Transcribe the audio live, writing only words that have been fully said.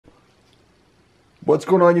What's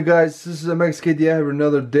going on, you guys? This is MXKD. I have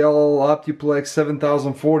another Dell OptiPlex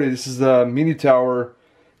 7040. This is the mini tower.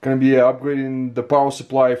 Gonna be upgrading the power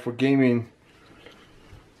supply for gaming.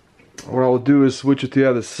 What I'll do is switch it to the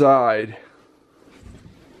other side.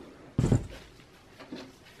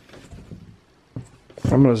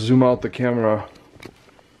 I'm gonna zoom out the camera.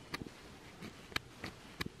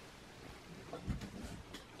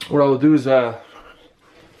 What I'll do is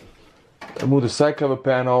move the side cover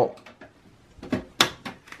panel,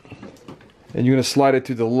 and you're gonna slide it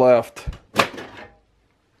to the left.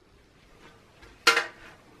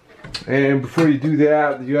 And before you do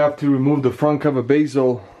that, you have to remove the front cover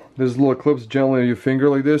bezel. There's little clips gently on your finger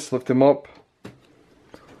like this. Lift them up.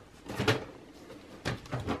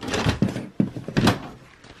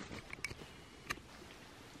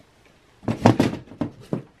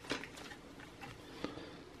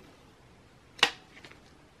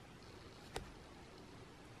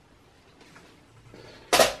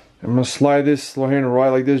 I'm going to slide this little hand right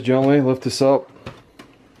like this gently, lift this up.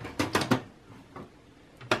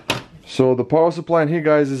 So the power supply in here,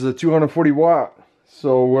 guys, is a 240 watt.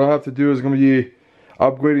 So what I have to do is going to be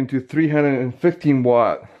upgrading to 315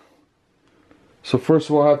 watt. So first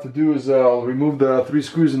what I have to do is I'll remove the 3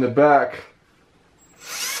 screws in the back.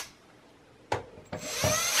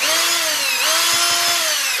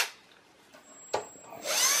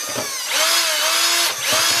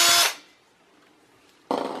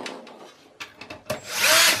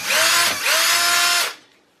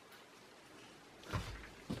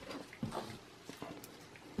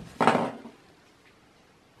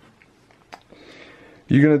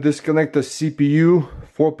 You're going to disconnect the CPU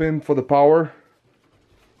 4-pin for the power.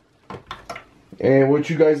 And what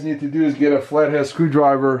you guys need to do is get a flathead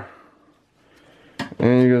screwdriver.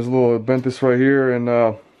 And you guys bent this right here,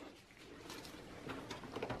 and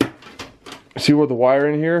see what the wire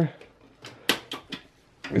in here?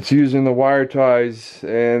 It's using the wire ties,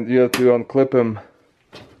 and you have to unclip them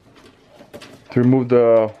to remove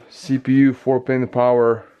the CPU 4-pin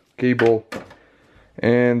power cable.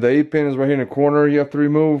 And the 8-pin is right here in the corner. You have to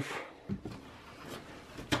remove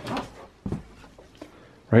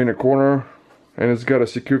right in the corner, and it's got a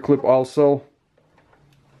secure clip also.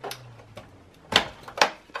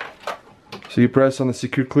 So you press on the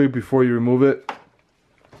secure clip before you remove it.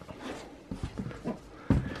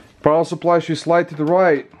 Power supply should slide to the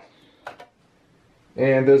right,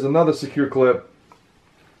 and there's another secure clip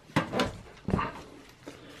here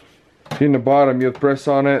in the bottom. You have to press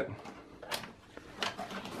on it,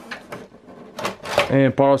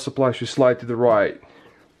 and power supply should slide to the right.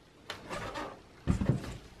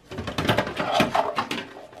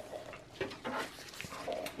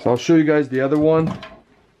 So I'll show you guys the other one.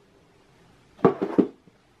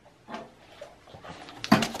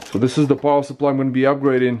 So this is the power supply I'm going to be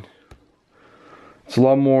upgrading. It's a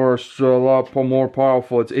lot more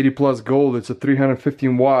powerful. It's 80 plus gold. It's a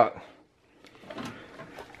 315 watt.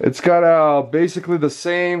 It's got basically the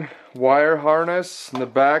same wire harness in the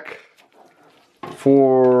back.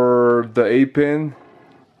 For the 8-pin,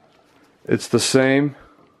 it's the same,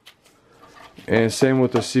 and same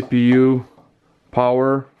with the CPU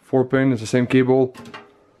power 4-pin. It's the same cable,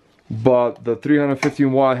 but the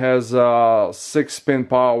 315 watt has 6-pin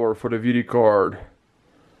power for the VD card,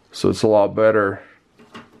 so it's a lot better.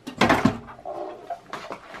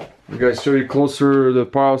 You guys show you closer the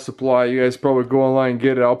power supply. You guys probably go online and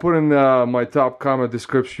get it. I'll put in my top comment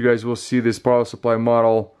description. You guys will see this power supply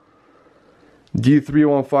model.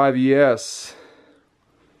 D315ES.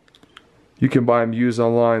 You can buy them used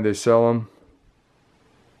online, they sell them.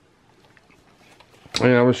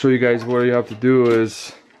 And I'm going to show you guys what you have to do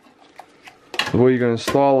is the way you're going to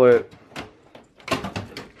install it.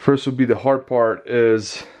 First would be the hard part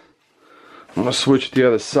is I'm going to switch to the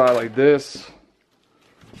other side like this.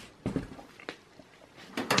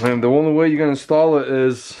 And the only way you're going to install it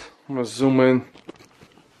is, I'm going to zoom in.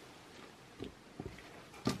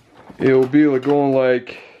 It will be going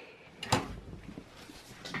like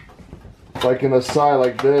in the side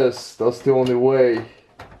like this. That's the only way.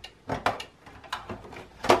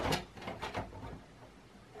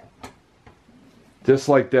 Just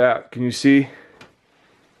like that. Can you see?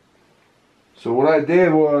 So what I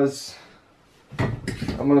did was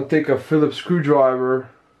I'm going to take a Phillips screwdriver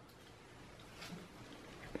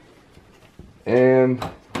and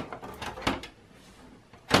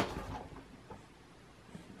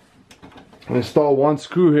install one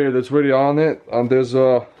screw here that's already on it, and there's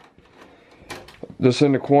just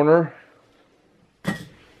in the corner,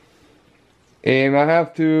 and I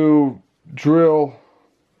have to drill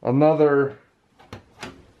another.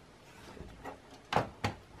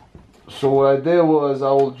 So what I did was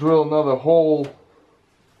I will drill another hole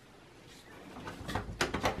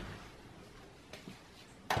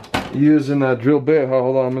using a drill bit.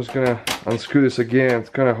 Hold on, I'm just gonna unscrew this again. It's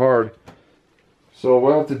kind of hard. So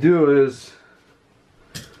what I have to do is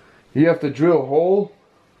you have to drill a hole,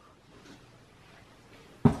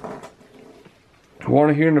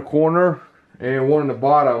 one here in the corner and one in the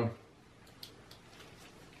bottom,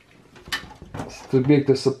 to make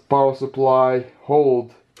the power supply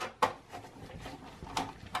hold.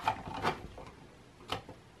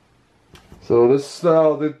 So this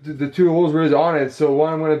the two holes are on it. So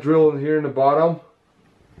one I'm going to drill in here in the bottom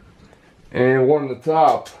and one in the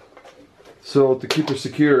top. So to keep it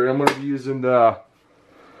secure, I'm going to be using the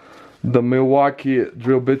Milwaukee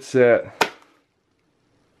drill bit set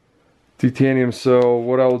titanium. So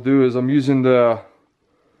what I will do is I'm using the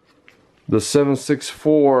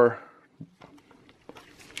 764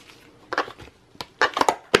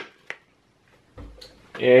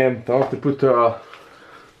 and I'll have to put the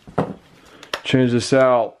change this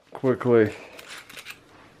out quickly.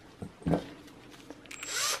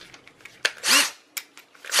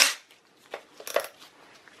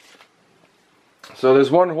 So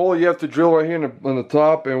there's one hole you have to drill right here on the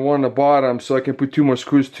top and one on the bottom, so I can put 2 more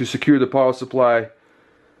screws to secure the power supply,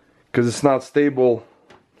 because it's not stable.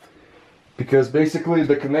 Because basically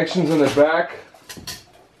the connections in the back,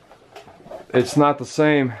 it's not the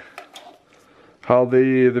same. How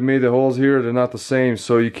they made the holes here, they're not the same,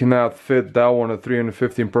 so you cannot fit that one at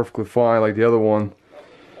 315 perfectly fine like the other one.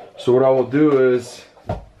 So what I will do is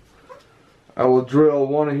I will drill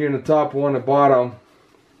one here in the top, one in the bottom.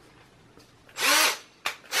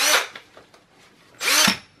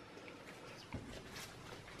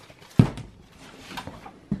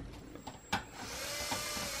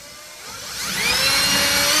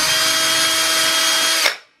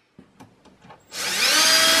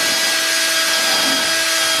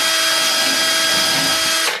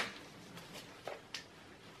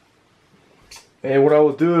 And what I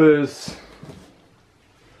will do is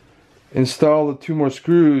install the 2 more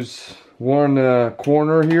screws, one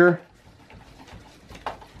corner here.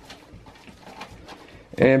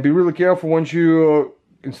 And be really careful once you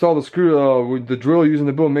install the screw with the drill using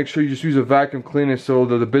the bill. Make sure you just use a vacuum cleaner so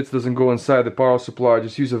that the bits doesn't go inside the power supply.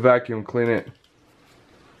 Just use a vacuum, clean it.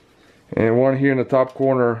 And one here in the top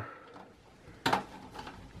corner.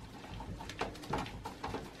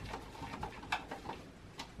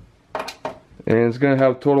 And it's going to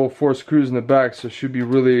have total 4 screws in the back, so it should be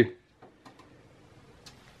really,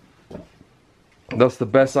 that's the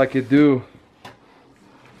best I could do.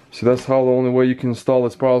 So that's how the only way you can install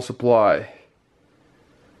this power supply.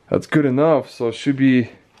 That's good enough, so it should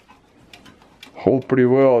be hold pretty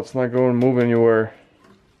well. It's not going to move anywhere.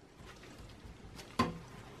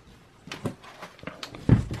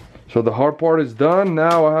 So the hard part is done.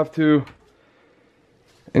 Now I have to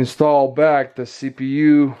install back the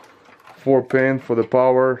CPU 4-pin for the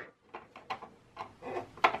power.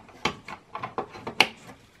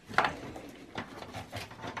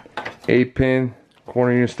 Pin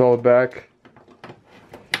corner, you install it back.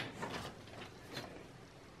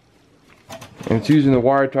 And it's using the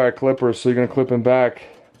wire tie clippers, so you're going to clip them back.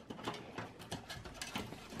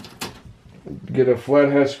 Get a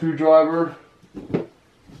flathead screwdriver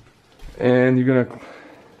and you're going to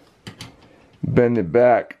bend it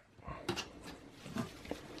back.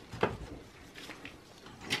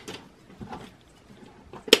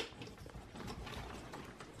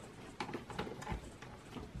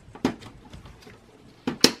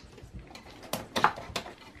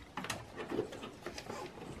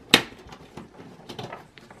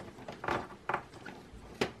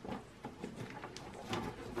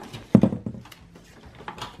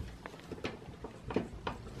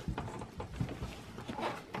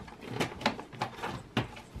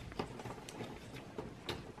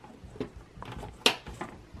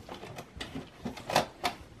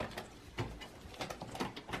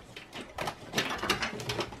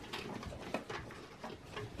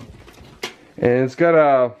 And it's got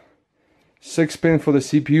a 6-pin for the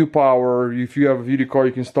CPU power. If you have a video card,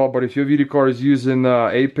 you can install, but if your video card is using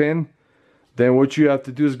 8-pin, then what you have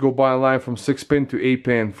to do is go buy a line from 6-pin to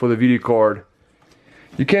 8-pin for the video card.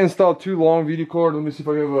 You can't install too long video card. Let me see if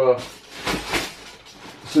I have a...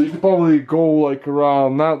 So you can probably go like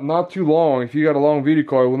around, not too long. If you got a long video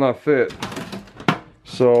card, it will not fit.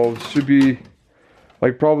 So it should be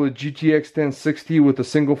like probably GTX 1060 with a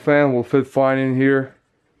single fan will fit fine in here.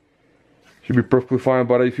 Should be perfectly fine.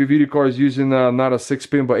 But if your video card is using not a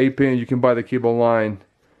 6-pin but 8-pin, you can buy the cable line.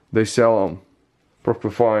 They sell them perfectly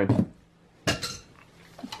fine.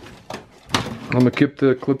 I'm gonna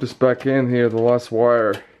clip this back in here, the last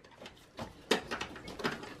wire.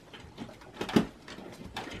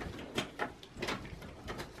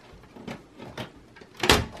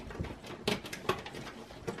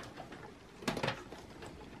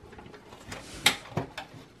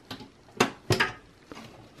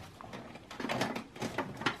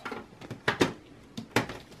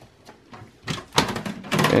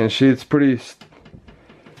 And see, it's pretty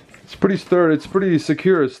sturdy, it's pretty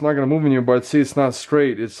secure, it's not gonna move in you, but see, it's not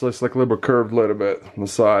straight, it's just like a little bit curved a little bit on the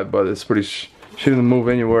side, but it's pretty, shouldn't move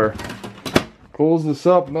anywhere. Close this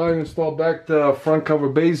up, now you install back the front cover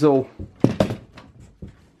bezel.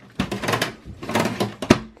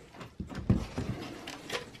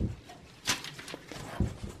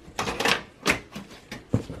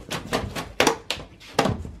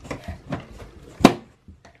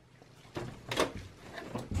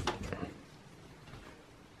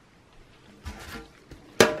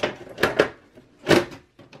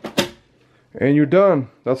 And you're done.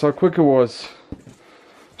 That's how quick it was.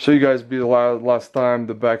 Show you guys the last time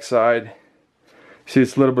the back side. See,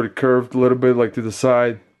 it's a little bit curved, a little bit like to the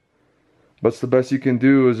side. But the best you can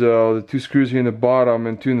do is the 2 screws here in the bottom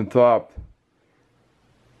and 2 in the top.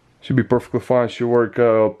 Should be perfectly fine. Should work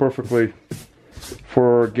perfectly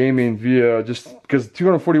for gaming via, just because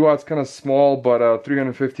 240 watts kind of small, but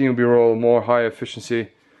 315 will be a little more high efficiency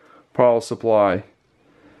power supply.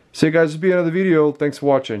 See you guys, this will be another video. Thanks for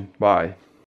watching. Bye.